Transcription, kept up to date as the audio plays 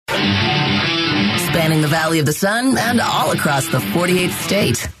spanning the Valley of the Sun and all across the 48th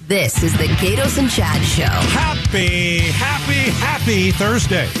state. This is the Gatos and Chad Show. Happy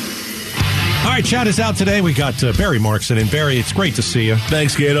Thursday. All right, Chad is out today. We got Barry Markson. And Barry, it's great to see you.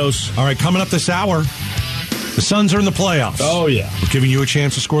 Thanks, Gatos. All right, coming up this hour, the Suns are in the playoffs. Oh, yeah. We're giving you a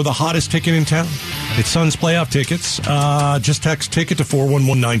chance to score the hottest ticket in town. It's Suns playoff tickets. Just text ticket to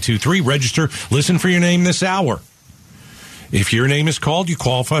 411-923. Register. Listen for your name this hour. If your name is called, you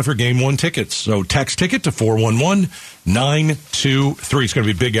qualify for Game 1 tickets. So text ticket to 411-923. It's going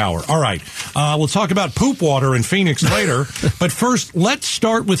to be a big hour. All right. We'll talk about poop water in Phoenix later. But first, let's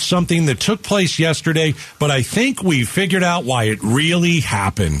start with something that took place yesterday, but I think we figured out why it really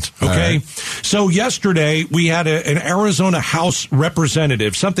happened. Okay? Right. So yesterday, we had an Arizona House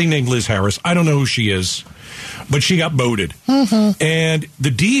representative, something named Liz Harris. I don't know who she is, but she got voted. Mm-hmm. And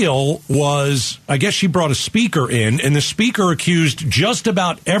the deal was, I guess she brought a speaker in, and the speaker accused just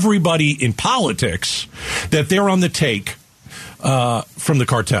about everybody in politics that they're on the take from the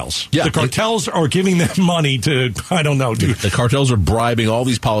cartels. Yeah, the cartels are giving them money to, I don't know. The cartels are bribing all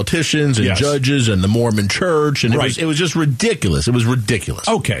these politicians and judges and the Mormon church, and it was just ridiculous. It was ridiculous.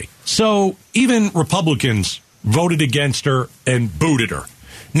 Okay, so even Republicans voted against her and booted her.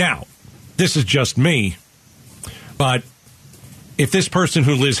 Now, this is just me, but if this person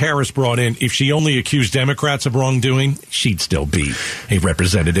who Liz Harris brought in, if she only accused Democrats of wrongdoing, she'd still be a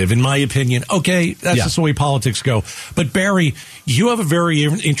representative, in my opinion. Okay, that's just the way politics go. But, Barry, you have a very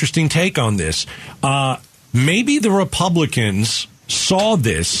interesting take on this. Maybe the Republicans saw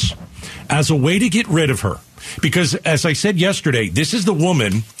this as a way to get rid of her. Because, as I said yesterday, this is the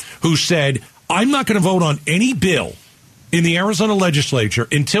woman who said, I'm not going to vote on any bill in the Arizona legislature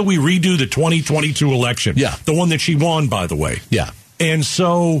until we redo the 2022 election. Yeah. The one that she won, by the way. Yeah. And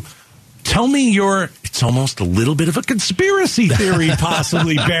so tell me it's almost a little bit of a conspiracy theory,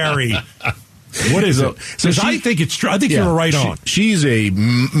 possibly, Barry. What is it? Because I think it's true. I think you're right on. She's a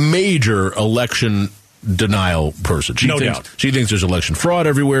major election denial person. No doubt. She thinks there's election fraud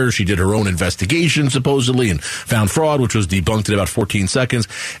everywhere. She did her own investigation, supposedly, and found fraud, which was debunked in about 14 seconds.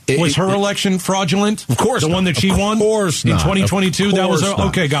 Was her election fraudulent? Of course. The one that she won? Of course in 2022? That was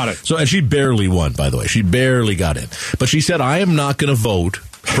okay, got it. So, and she barely won, by the way. She barely got in. But she said, I am not going to vote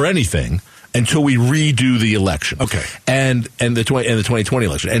for anything until we redo the election. Okay. And the 2020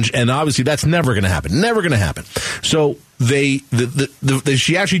 election. And obviously that's never going to happen. Never going to happen. So she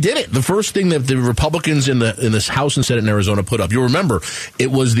actually did it. The first thing that the Republicans in this House and Senate in Arizona put up, you'll remember, it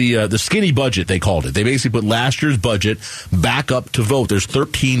was the skinny budget, they called it. They basically put last year's budget back up to vote. There's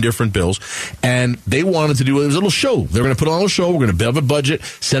 13 different bills, and they wanted to do a little show. They were going to put on a little show. We're going to have a budget,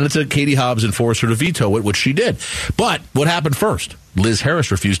 send it to Katie Hobbs and force her to veto it, which she did. But what happened first? Liz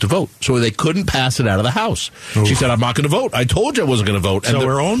Harris refused to vote, so they couldn't pass it out of the House. Oof. She said, I'm not going to vote. I told you I wasn't going to vote. So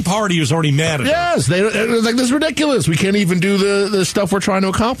her own party was already mad at her. Yes, they were like, this is ridiculous. We can't even do the stuff we're trying to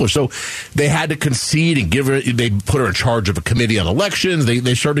accomplish. So they had to concede and give her, they put her in charge of a committee on elections.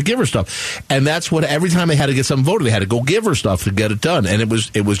 They started to give her stuff. And that's what, every time they had to get something voted, they had to go give her stuff to get it done. And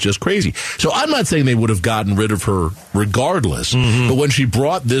it was just crazy. So I'm not saying they would have gotten rid of her regardless, but when she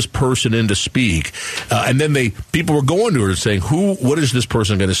brought this person in to speak, and then people were going to her and saying, what is this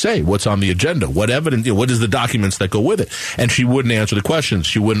person going to say? What's on the agenda? What evidence? What is the documents that go with it? And she wouldn't answer the questions.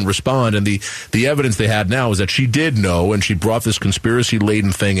 She wouldn't respond. And the evidence they had now is that she did know, and she brought this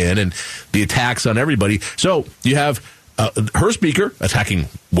conspiracy-laden thing in, and the attacks on everybody. So you have her speaker attacking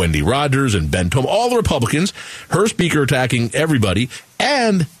Wendy Rogers and Ben Tom, all the Republicans. Her speaker attacking everybody,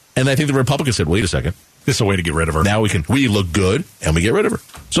 and I think the Republicans said, "Wait a second, this is a way to get rid of her. Now we look good, and we get rid of her."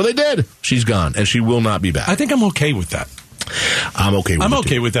 So they did. She's gone, and she will not be back. I think I'm okay with that. I'm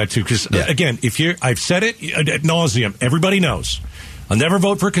okay with that too, because again, I've said it ad nauseum. Everybody knows. I'll never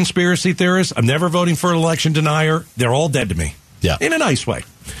vote for conspiracy theorists. I'm never voting for an election denier. They're all dead to me. Yeah, in a nice way.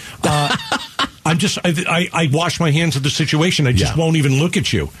 I wash my hands of the situation. I just won't even look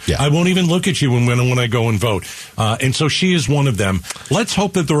at you. Yeah. I won't even look at you when I go and vote. And so she is one of them. Let's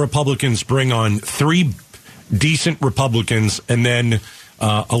hope that the Republicans bring on 3 decent Republicans and then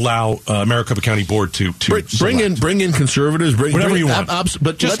allow Maricopa County Board to bring in conservatives, whatever you want,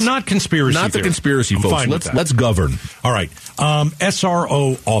 but just not conspiracy. Not the conspiracy folks. Let's govern. All right,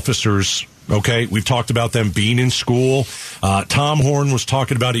 SRO officers. Okay, we've talked about them being in school. Tom Horn was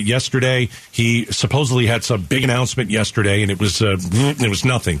talking about it yesterday. He supposedly had some big announcement yesterday, and it was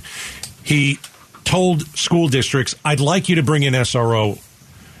nothing. He told school districts, "I'd like you to bring in SROs."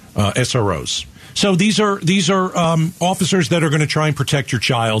 So these are officers that are going to try and protect your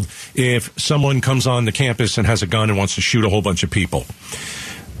child if someone comes on the campus and has a gun and wants to shoot a whole bunch of people.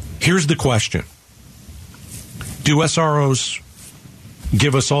 Here's the question. Do SROs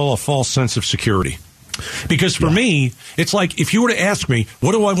give us all a false sense of security. Because for me, it's like if you were to ask me,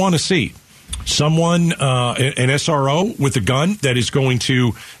 what do I want to see? Someone, an SRO with a gun that is going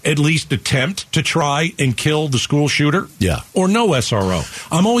to at least attempt to try and kill the school shooter? Yeah. Or no SRO?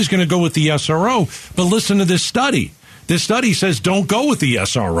 I'm always going to go with the SRO. But listen to this study. This study says don't go with the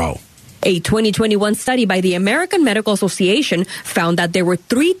SRO. A 2021 study by the American Medical Association found that there were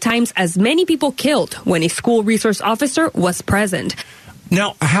 3 times as many people killed when a school resource officer was present.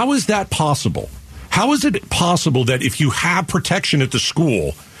 Now, how is that possible? How is it possible that if you have protection at the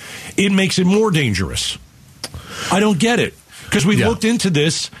school, it makes it more dangerous? I don't get it. Because we looked into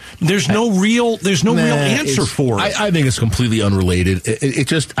this, there's no real answer for it. I think it's completely unrelated. It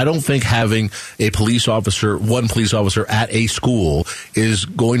just, I don't think having one police officer at a school is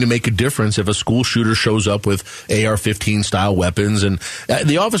going to make a difference if a school shooter shows up with AR-15 style weapons, and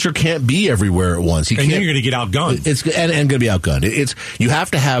the officer can't be everywhere at once. And then you're going to get outgunned. And going to be outgunned. You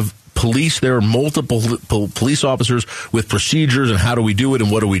have to have police. There are multiple police officers with procedures, and how do we do it,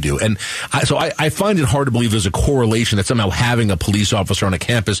 and what do we do? And I find it hard to believe there's a correlation that somehow having a police officer on a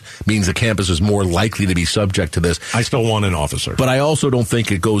campus means the campus is more likely to be subject to this. I still want an officer. But I also don't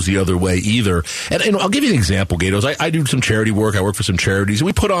think it goes the other way either. And I'll give you an example, Gatos. I do some charity work. I work for some charities, and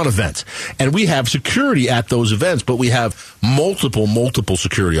we put on events. And we have security at those events, but we have multiple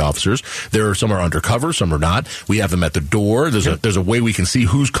security officers. Some are undercover, some are not. We have them at the door. There's a way we can see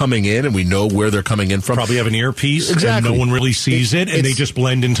who's coming in, and we know where they're coming in from. Probably have an earpiece, exactly. And no one really sees it, and they just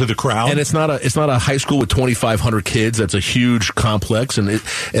blend into the crowd. And it's not a high school with 2,500 kids. That's a huge complex, and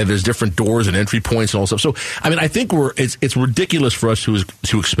there's different doors and entry points and all stuff. So, I mean, I think it's ridiculous for us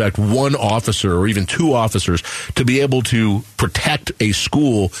to expect one officer or even 2 officers to be able to protect a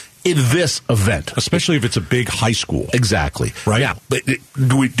school in this event, especially if it's a big high school. Exactly. Right. Yeah. But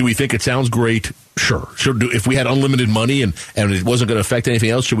do we think it sounds great? Sure. If we had unlimited money and it wasn't going to affect anything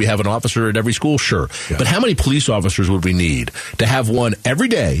else, should we have an officer at every school? Sure. Yeah. But how many police officers would we need to have one every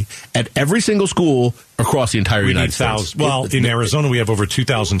day at every single school across the entire United States? Well, in Arizona, we have over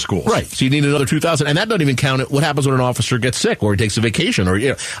 2,000 schools. Right. So you need another 2,000. And that doesn't even count what happens when an officer gets sick or he takes a vacation I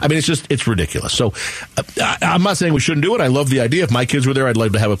mean, it's ridiculous. So I'm not saying we shouldn't do it. I love the idea. If my kids were there, I'd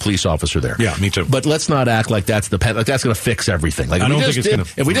love to have a police officer there. Yeah, me too. But let's not act like that's going to fix everything. Like, I don't think it's going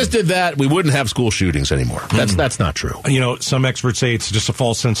to. If we just did that, we wouldn't have school shootings anymore. That's not true. Some experts say it's just a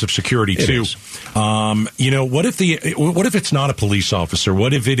false sense of security too. What if it's not a police officer?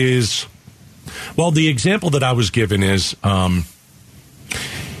 What if it is? Well, the example that I was given is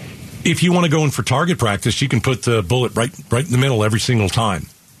if you want to go in for target practice, you can put the bullet right in the middle every single time,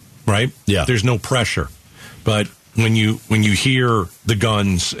 right? Yeah. There's no pressure. But when you hear the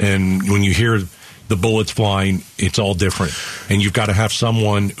guns and when you hear the bullets flying, it's all different. And you've got to have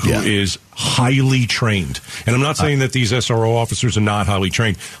someone who is highly trained. And I'm not saying that these SRO officers are not highly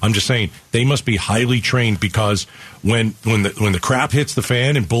trained. I'm just saying they must be highly trained, because when the crap hits the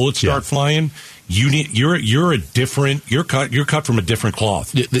fan and bullets start flying, you're cut from a different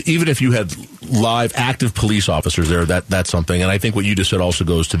cloth. Even if you had live active police officers there, that's something. And I think what you just said also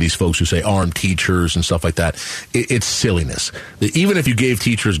goes to these folks who say armed teachers and stuff like that. It's silliness. Even if you gave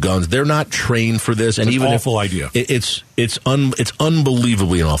teachers guns, they're not trained for this. And it's even an awful idea. It's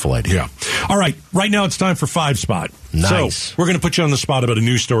unbelievably an awful idea. Yeah. All right. Right now it's time for 5 Spot. Nice. So we're going to put you on the spot about a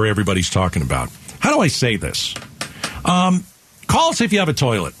news story everybody's talking about. How do I say this? Call us if you have a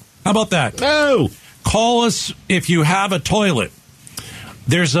toilet. How about that? No. Call us if you have a toilet.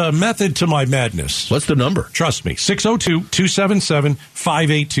 There's a method to my madness. What's the number? Trust me.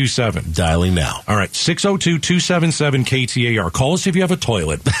 602-277-5827. Dialing now. All right. 602-277-KTAR. Call us if you have a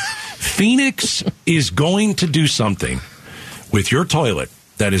toilet. Phoenix is going to do something with your toilet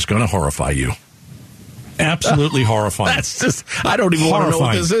that is going to horrify you. Absolutely horrifying. That's just, I don't even want to know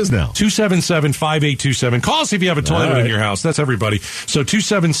what this is now. 277-5827. Call us if you have a toilet in your house. That's everybody. So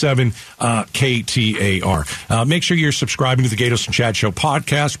 277-KTAR. Make sure you're subscribing to the Gatos and Chad Show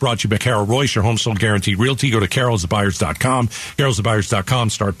podcast, brought to you by Carol Royce, your home sold guaranteed realty. Go to carolsthebuyers.com. Carolsthebuyers.com.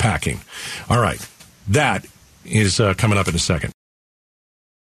 Start packing. All right. That is coming up in a second.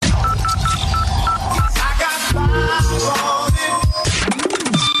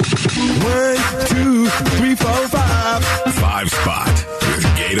 Five Spot with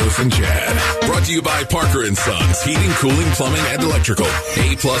Gatos and Chad. Brought to you by Parker & Sons. Heating, cooling, plumbing, and electrical.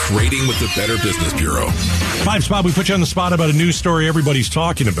 A+ rating with the Better Business Bureau. 5 Spot, we put you on the spot about a news story everybody's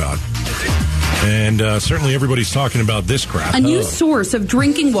talking about. And certainly everybody's talking about this crap. A new source of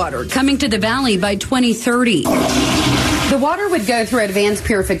drinking water coming to the valley by 2030. The water would go through advanced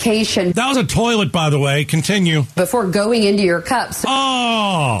purification. That was a toilet, by the way. Continue. Before going into your cups.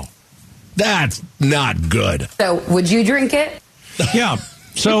 Oh, that's not good. So would you drink it? Yeah.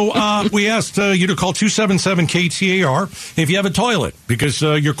 So we asked you to call 277-KTAR if you have a toilet, because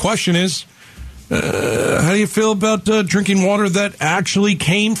your question is, how do you feel about drinking water that actually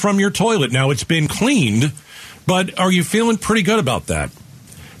came from your toilet? Now, it's been cleaned, but are you feeling pretty good about that?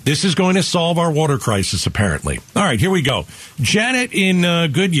 This is going to solve our water crisis, apparently. All right, here we go. Janet in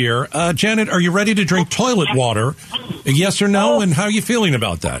Goodyear. Janet, are you ready to drink toilet water? Yes or no? And how are you feeling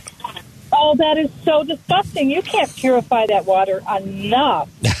about that? Oh, that is so disgusting. You can't purify that water enough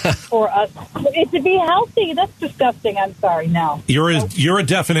for us. To be healthy, that's disgusting. I'm sorry, no. You're a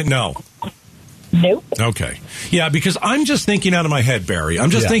definite no. Nope. Okay. Yeah, because I'm just thinking out of my head, Barry.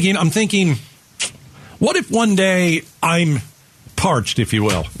 I'm thinking, what if one day I'm parched, if you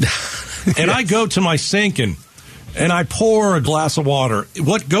will, and I go to my sink and I pour a glass of water?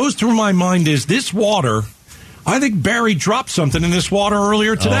 What goes through my mind is this water, I think Barry dropped something in this water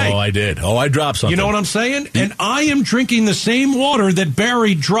earlier today. Oh, I did. Oh, I dropped something. You know what I'm saying? And I am drinking the same water that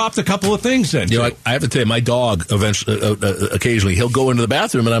Barry dropped a couple of things in. You know, I have to tell you, my dog eventually, occasionally, he'll go into the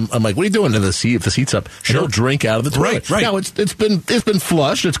bathroom, and I'm like, "What are you doing?" And if the seat's up, Sure. he'll drink out of the toilet. Right. Now it's been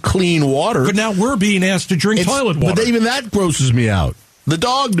flushed. It's clean water. But now we're being asked to drink toilet water. But even that grosses me out. The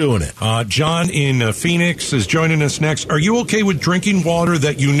dog doing it. John in Phoenix is joining us next. Are you okay with drinking water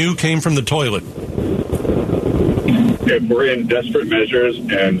that you knew came from the toilet? If we're in desperate measures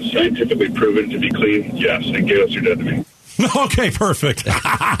and scientifically proven to be clean, yes, and Gatos, you're dead to me. Okay, perfect.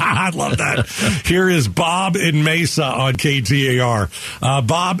 I love that. Here is Bob in Mesa on KTAR.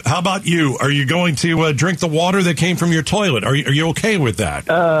 Bob, how about you? Are you going to drink the water that came from your toilet? Are you okay with that?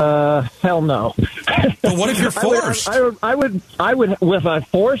 Hell no. But what if you're forced? I would, if I'm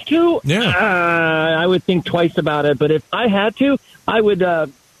forced to, Yeah. I would think twice about it. But if I had to, I would,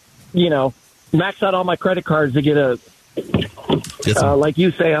 max out all my credit cards to get a, like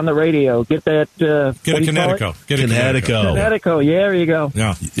you say on the radio, get that. Get a Connecticut. Get a Connecticut. Connecticut, yeah, there you go.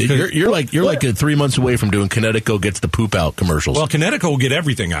 Yeah. You're like 3 months away from doing Connecticut gets the poop out commercials. Well, Connecticut will get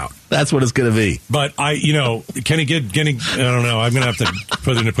everything out. That's what it's going to be. But can he get? I don't know. I'm going to have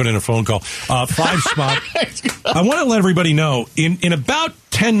to put in a phone call. 5 spot. I want to let everybody know in about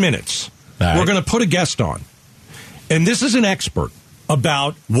 10 minutes we're going to put a guest on, and this is an expert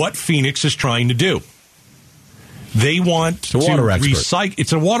about what Phoenix is trying to do. They want to recycle.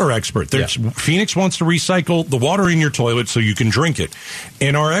 It's a water expert. Phoenix wants to recycle the water in your toilet so you can drink it.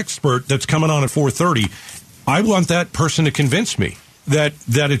 And our expert that's coming on at 4:30, I want that person to convince me that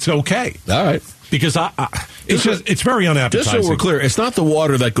it's okay. All right. Because it's very unappetizing. Just so we're clear, it's not the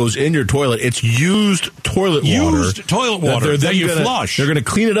water that goes in your toilet. It's used toilet water that you flush. They're going to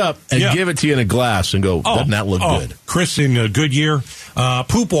clean it up and give it to you in a glass and go, doesn't that look good? Chris in Goodyear,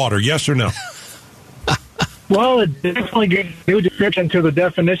 poop water, yes or no? Well, it definitely gives new description to the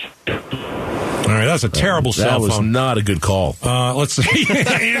definition. All right, that's a terrible cell phone. That was not a good call. Let's see.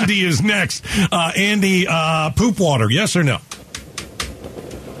 Andy is next. Andy, poop water, yes or no?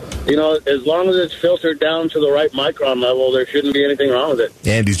 You know, as long as it's filtered down to the right micron level, there shouldn't be anything wrong with it.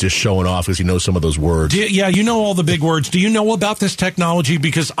 Andy's just showing off because he knows some of those words. You know all the big words. Do you know about this technology?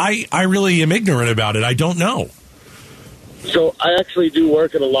 Because I really am ignorant about it. I don't know. So I actually do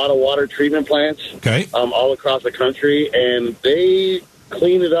work at a lot of water treatment plants all across the country, and they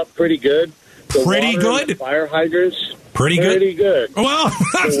clean it up pretty good. Pretty good? Fire hydrants. Pretty good? Pretty good. Well,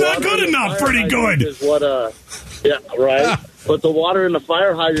 that's not good enough. Pretty good. Is what, yeah, right. But the water in the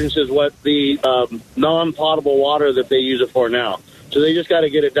fire hydrants is what the non-potable water that they use it for now. So they just got to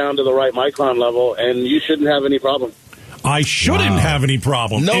get it down to the right micron level, and you shouldn't have any problem. I shouldn't have any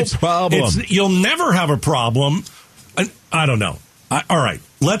problem. No problem. You'll never have a problem. I don't know. All right.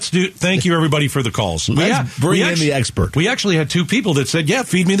 Thank you, everybody, for the calls. Bring in the expert. We actually had 2 people that said,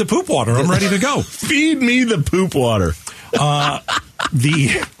 feed me the poop water. I'm ready to go. Feed me the poop water.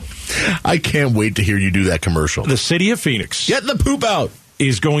 I can't wait to hear you do that commercial. The city of Phoenix. Get the poop out.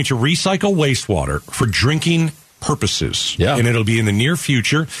 Is going to recycle wastewater for drinking purposes. Yeah. And it'll be in the near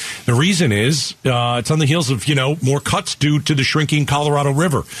future. The reason is it's on the heels of, more cuts due to the shrinking Colorado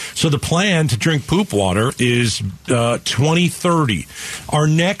River. So the plan to drink poop water is 2030. Our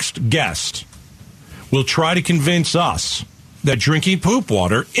next guest will try to convince us that drinking poop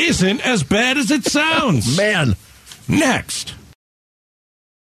water isn't as bad as it sounds. Man. Next.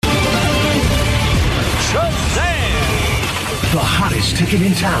 The hottest ticket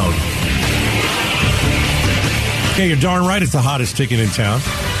in town. Okay, you're darn right it's the hottest ticket in town.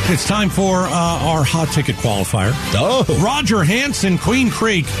 It's time for our hot ticket qualifier. Oh. Roger Hanson, Queen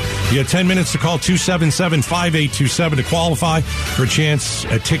Creek. You got 10 minutes to call 277-5827 to qualify for a chance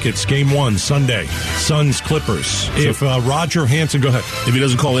at tickets. Game 1, Sunday. Suns, Clippers. If Roger Hanson, go ahead. If he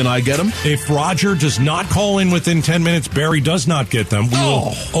doesn't call in, I get him? If Roger does not call in within 10 minutes, Barry does not get them. We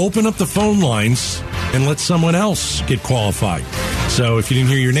will open up the phone lines and let someone else get qualified. So if you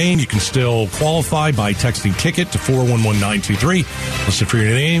didn't hear your name, you can still qualify by texting ticket to 411923. Listen for your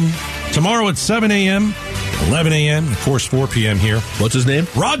name tomorrow at 7 a.m., 11 a.m., of course, 4 p.m. here. What's his name?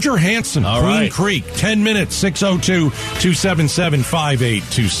 Roger Hanson, Queen Creek. 10 minutes,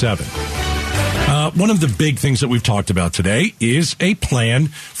 602-277-5827. One of the big things that we've talked about today is a plan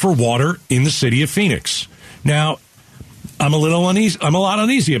for water in the city of Phoenix. Now, I'm a lot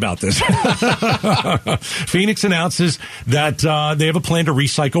uneasy about this. Phoenix announces that they have a plan to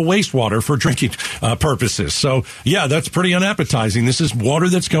recycle wastewater for drinking purposes. So, yeah, that's pretty unappetizing. This is water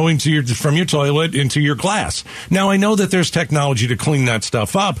that's going from your toilet into your glass. Now, I know that there's technology to clean that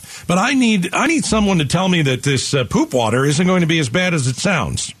stuff up, but I need someone to tell me that this poop water isn't going to be as bad as it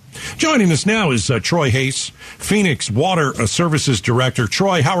sounds. Joining us now is Troy Hayes, Phoenix Water Services Director.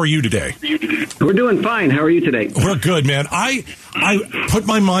 Troy, how are you today? We're doing fine. How are you today? We're good, man. I put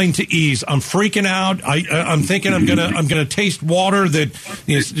my mind to ease. I'm freaking out. I'm thinking I'm gonna taste water that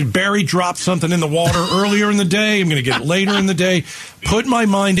Barry dropped something in the water earlier in the day. I'm gonna get it later in the day. Put my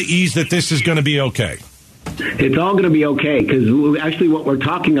mind to ease that this is gonna be okay. It's all going to be okay, because actually what we're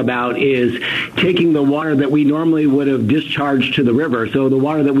talking about is taking the water that we normally would have discharged to the river, so the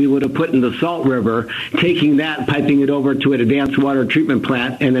water that we would have put in the Salt River, taking that, piping it over to an advanced water treatment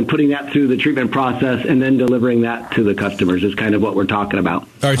plant, and then putting that through the treatment process, and then delivering that to the customers is kind of what we're talking about.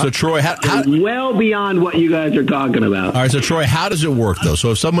 All right, so Troy, how well beyond what you guys are talking about. All right, so Troy, how does it work, though?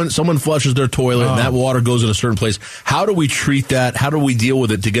 So if someone flushes their toilet and that water goes in a certain place, how do we treat that? How do we deal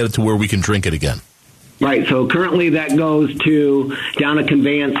with it to get it to where we can drink it again? Right. So currently that goes down a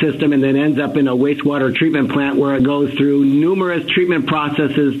conveyance system and then ends up in a wastewater treatment plant where it goes through numerous treatment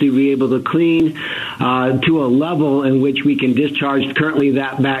processes to be able to clean to a level in which we can discharge currently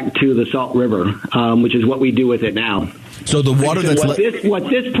that back to the Salt River, which is what we do with it now. So the water that's what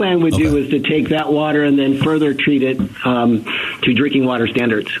this plan would do is to take that water and then further treat it to drinking water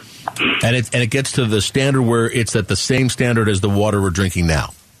standards. And it gets to the standard where it's at the same standard as the water we're drinking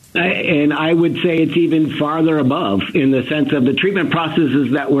now. And I would say it's even farther above, in the sense of the treatment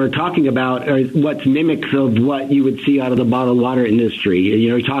processes that we're talking about are what's mimics of what you would see out of the bottled water industry.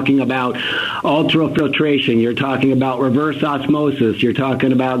 You're talking about ultrafiltration. You're talking about reverse osmosis. You're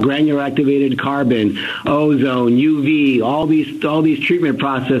talking about granular activated carbon, ozone, UV, all these treatment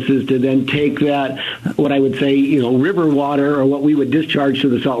processes to then take that, what I would say, river water, or what we would discharge to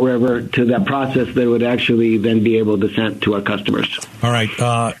the Salt River, to that process that would actually then be able to send to our customers. All right.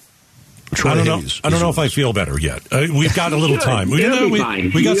 I don't know if I feel better yet. We've got a little time. We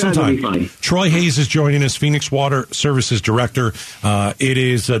got some time. Troy Hayes is joining us, Phoenix Water Services Director. It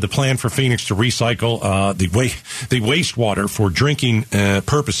is the plan for Phoenix to recycle the wastewater for drinking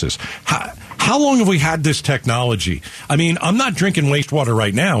purposes. How long have we had this technology? I mean, I'm not drinking wastewater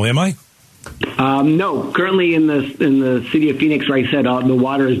right now, am I? No, currently in the city of Phoenix, like I said, the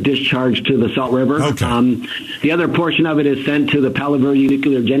water is discharged to the Salt River. Okay. The other portion of it is sent to the Palo Verde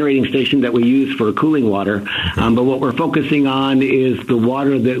nuclear generating station that we use for cooling water. Okay. But what we're focusing on is the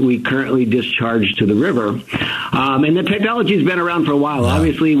water that we currently discharge to the river. And the technology has been around for a while. Yeah.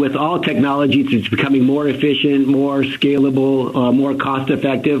 Obviously, with all technologies, it's becoming more efficient, more scalable, more cost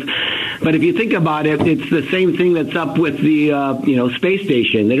effective. But if you think about it, it's the same thing that's up with the space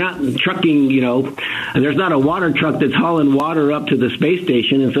station. They're not trucking. There's not a water truck that's hauling water up to the space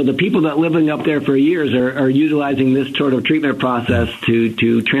station, and so the people that living up there for years are utilizing this sort of treatment process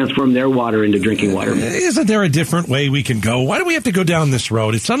to transform their water into drinking water. Isn't there a different way we can go? Why do we have to go down this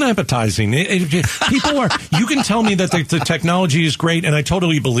road? It's unappetizing. You can tell me that the technology is great, and I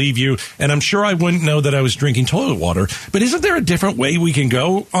totally believe you, and I'm sure I wouldn't know that I was drinking toilet water, but isn't there a different way we can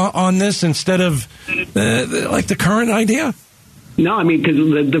go on this instead of like the current idea? No, I mean, because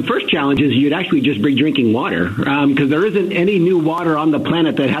the first challenge is you'd actually just be drinking water, because there isn't any new water on the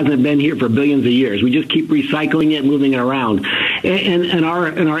planet that hasn't been here for billions of years. We just keep recycling it, moving it around. And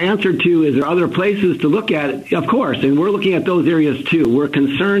our answer to, is there other places to look at? Of course, and we're looking at those areas too. We're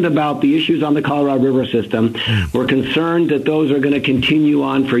concerned about the issues on the Colorado River system. We're concerned that those are going to continue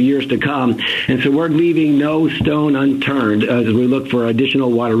on for years to come. And so we're leaving no stone unturned as we look for additional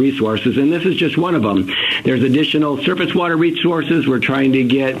water resources. And this is just one of them. There's additional surface water resources. We're trying to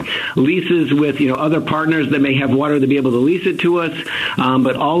get leases with other partners that may have water to be able to lease it to us.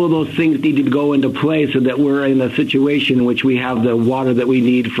 But all of those things need to go into play so that we're in a situation in which we have the water that we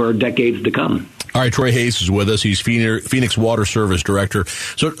need for decades to come. All right, Troy Hayes is with us. He's Phoenix Water Service Director.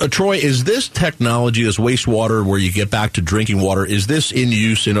 So, Troy, is this technology, this wastewater where you get back to drinking water, is this in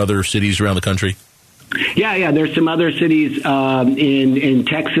use in other cities around the country? Yeah. There's some other cities in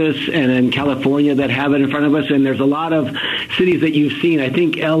Texas and in California that have it in front of us, and there's a lot of cities that you've seen. I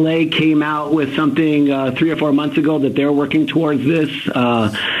think L.A. came out with something 3 or 4 months ago that they're working towards this.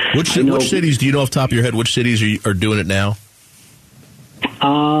 Which cities, do you know off the top of your head, which cities are doing it now?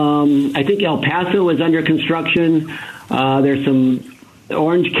 I think El Paso is under construction. There's some...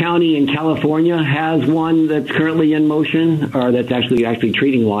 Orange County in California has one that's currently in motion, or that's actually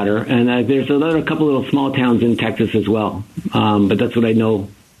treating water. And there's a couple little small towns in Texas as well. But that's what I know.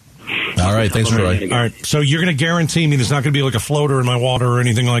 All right. Thanks, Troy. All right. So you're going to guarantee me there's not going to be like a floater in my water or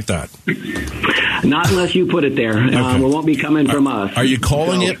anything like that? Not unless you put it there. Okay. It won't be coming from us. Are you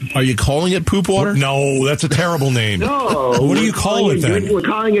calling it poop water? No, that's a terrible name. No. What do you call it then? We're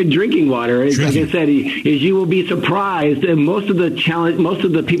calling it drinking water. Like I said, you will be surprised. And most of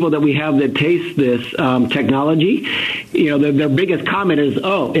the people that we have that taste this technology, their biggest comment is,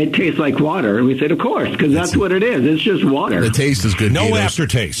 "Oh, it tastes like water." And we said, "Of course, because that's what it is. It's just water." The taste is good. No Gatos.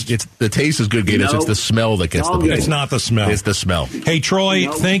 Aftertaste. The taste is good, Gatos. It's the smell that gets the people. It's not the smell. It's the smell. Hey, Troy,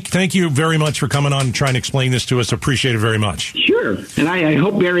 thank you very much for coming on and trying to explain this to us. Appreciate it very much. Sure. And I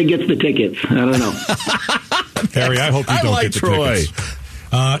hope Barry gets the tickets. I don't know. Barry, I hope you don't get the Troy. tickets.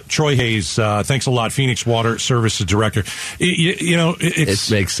 Troy Hayes, thanks a lot. Phoenix Water Services Director. It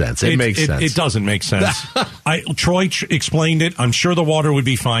makes sense. It makes sense. It doesn't make sense. Troy explained it. I'm sure the water would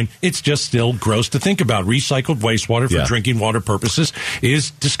be fine. It's just still gross to think about. Recycled wastewater for drinking water purposes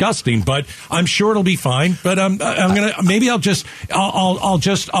is disgusting, but I'm sure it'll be fine. But You'll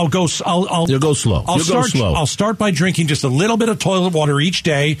go slow. I'll start by drinking just a little bit of toilet water each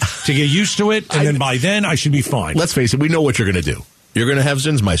day to get used to it, and then by then I should be fine. Let's face it. We know what you're going to do. You're going to have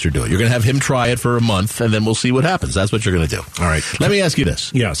Zinsmeister do it. You're going to have him try it for a month, and then we'll see what happens. That's what you're going to do. All right. Let me ask you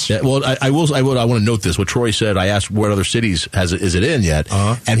this. Yes. Well, I want to note this. What Troy said, I asked what other cities is it in yet,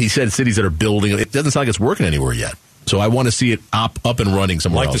 and he said cities that are building. It doesn't sound like it's working anywhere yet. So I want to see it up and running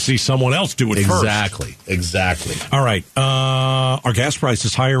somewhere else. I'd like to see someone else do it first. Exactly. All right. Our gas price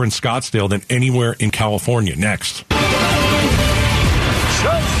is higher in Scottsdale than anywhere in California. Next. The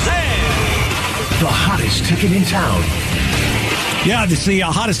hottest ticket in town. Yeah, it's the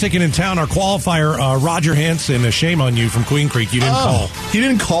hottest ticket in town. Our qualifier, Roger Hansen, a shame on you from Queen Creek. You didn't call. He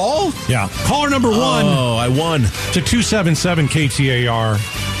didn't call? Yeah. Caller number 1. Oh, I won. To 277 KTAR.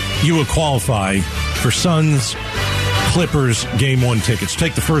 You will qualify for Suns Clippers Game 1 tickets.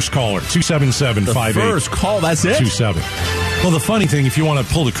 Take the first caller, 277-58. First call, that's it? 27. Well, the funny thing, if you want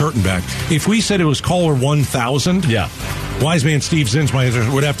to pull the curtain back, if we said it was caller 1,000, wise man Steve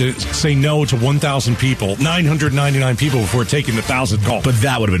Zinsmeister would have to say no to 1,000 people, 999 people before taking the 1,000 call. But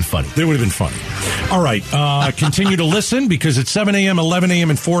that would have been funny. It would have been funny. All right. Continue to listen because at 7 a.m., 11 a.m.,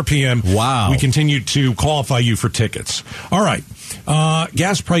 and 4 p.m., we continue to qualify you for tickets. All right.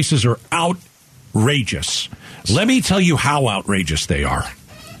 Gas prices are outrageous. Let me tell you how outrageous they are.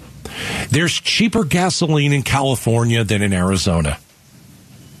 There's cheaper gasoline in California than in Arizona.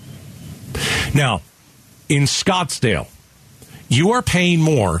 Now, in Scottsdale, you are paying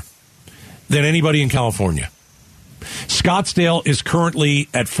more than anybody in California. Scottsdale is currently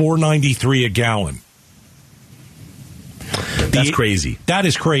at $4.93 a gallon. That's crazy. That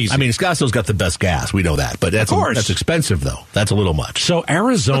is crazy. I mean, Scottsdale's got the best gas. We know that. But that's expensive, though. That's a little much. So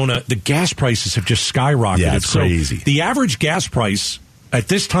Arizona, the gas prices have just skyrocketed. Yeah, it's crazy. So the average gas price at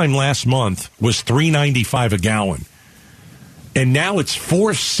this time last month was $3.95 a gallon. And now it's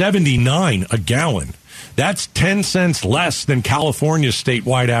 $4.79 a gallon. That's 10 cents less than California's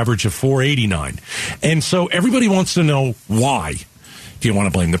statewide average of $4.89. And so everybody wants to know why. Do you want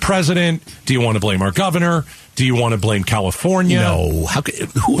to blame the president? Do you want to blame our governor? Do you want to blame California? No.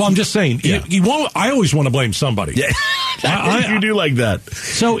 Well, I'm just saying. Yeah. I always want to blame somebody. Yeah. You do like that.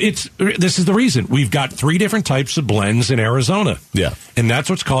 So this is the reason. We've got 3 different types of blends in Arizona. Yeah. And that's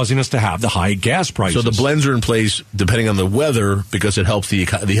what's causing us to have the high gas prices. So the blends are in place depending on the weather because it helps the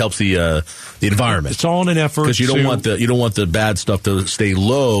environment. It's all in an effort because you don't want the bad stuff to stay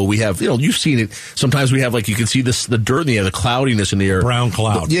low. We have you've seen it. Sometimes we have you can see the dirt in the air, the cloudiness in the air, brown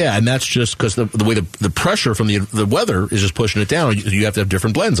cloud. Yeah, and that's just because the way the pressure from the weather is just pushing it down. You have to have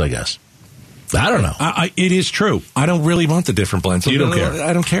different blends, I guess. I don't know. It is true. I don't really want the different blends. You don't care.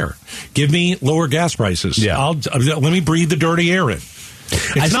 I don't care. Give me lower gas prices. Yeah. Let me breathe the dirty air in.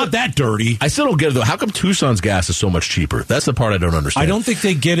 It's not that dirty. I still don't get it, though. How come Tucson's gas is so much cheaper? That's the part I don't understand. I don't think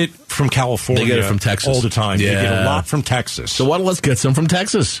they get it from California. They get it from Texas. All the time. Yeah. They get a lot from Texas. So let's get some from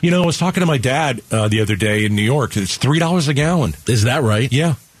Texas. I was talking to my dad the other day in New York. It's $3 a gallon. Is that right?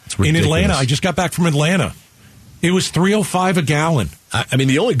 Yeah. in Atlanta. I just got back from Atlanta. It was $3.05 a gallon. I mean,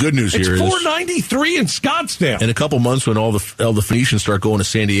 the only good news here is $4.93 in Scottsdale. In a couple months, when all the Phoenicians start going to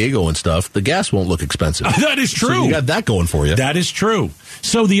San Diego and stuff, the gas won't look expensive. That is true. So you got that going for you. That is true.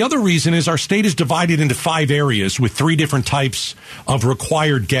 So the other reason is our state is divided into 5 areas with 3 different types of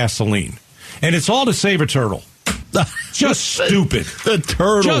required gasoline, and it's all to save a turtle. Just stupid. The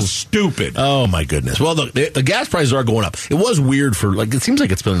turtles. Just stupid. Oh, my goodness. Well, the gas prices are going up. It was weird it seems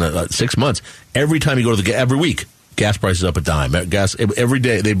like it's been 6 months. Every time you go to every week, gas prices up a dime. Gas every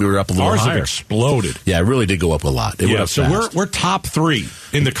day they were up a little higher. Ours have exploded. Yeah, it really did go up a lot. It went up so fast. we're top 3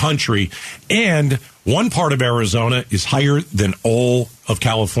 in the country, and one part of Arizona is higher than all of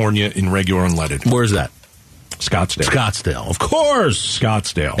California in regular unleaded. Where's that? Scottsdale, of course.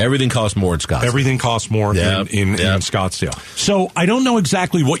 Scottsdale. Everything costs more in Scottsdale. Everything costs more in Scottsdale. So I don't know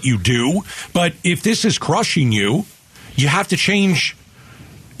exactly what you do, but if this is crushing you, you have to change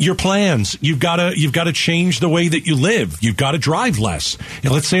your plans. You've got to change the way that you live. You've got to drive less.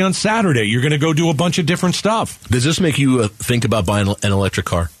 And let's say on Saturday you're going to go do a bunch of different stuff. Does this make you think about buying an electric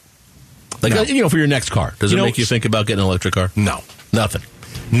car? Like no. For your next car, does it make you think about getting an electric car? No, nothing.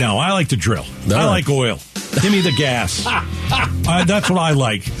 No, I like to drill. I like oil. Give me the gas. That's what I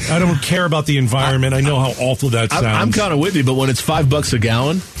like. I don't care about the environment. I know how awful that sounds. I'm kind of with you, but when it's $5 a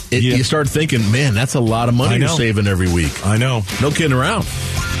gallon, you start thinking, man, that's a lot of money you're saving every week. I know. No kidding around.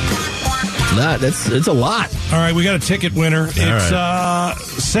 It's a lot. All right, we got a ticket winner.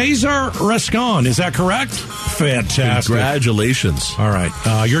 It's Cesar Rascon. Is that correct? Fantastic. Congratulations. All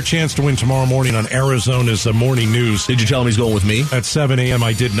right. Your chance to win tomorrow morning on Arizona's Morning News. Did you tell him he's going with me? At 7 a.m.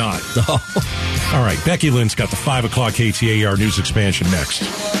 I did not. Oh. All right. Becky Lynn's got the 5 o'clock KTAR News Expansion next.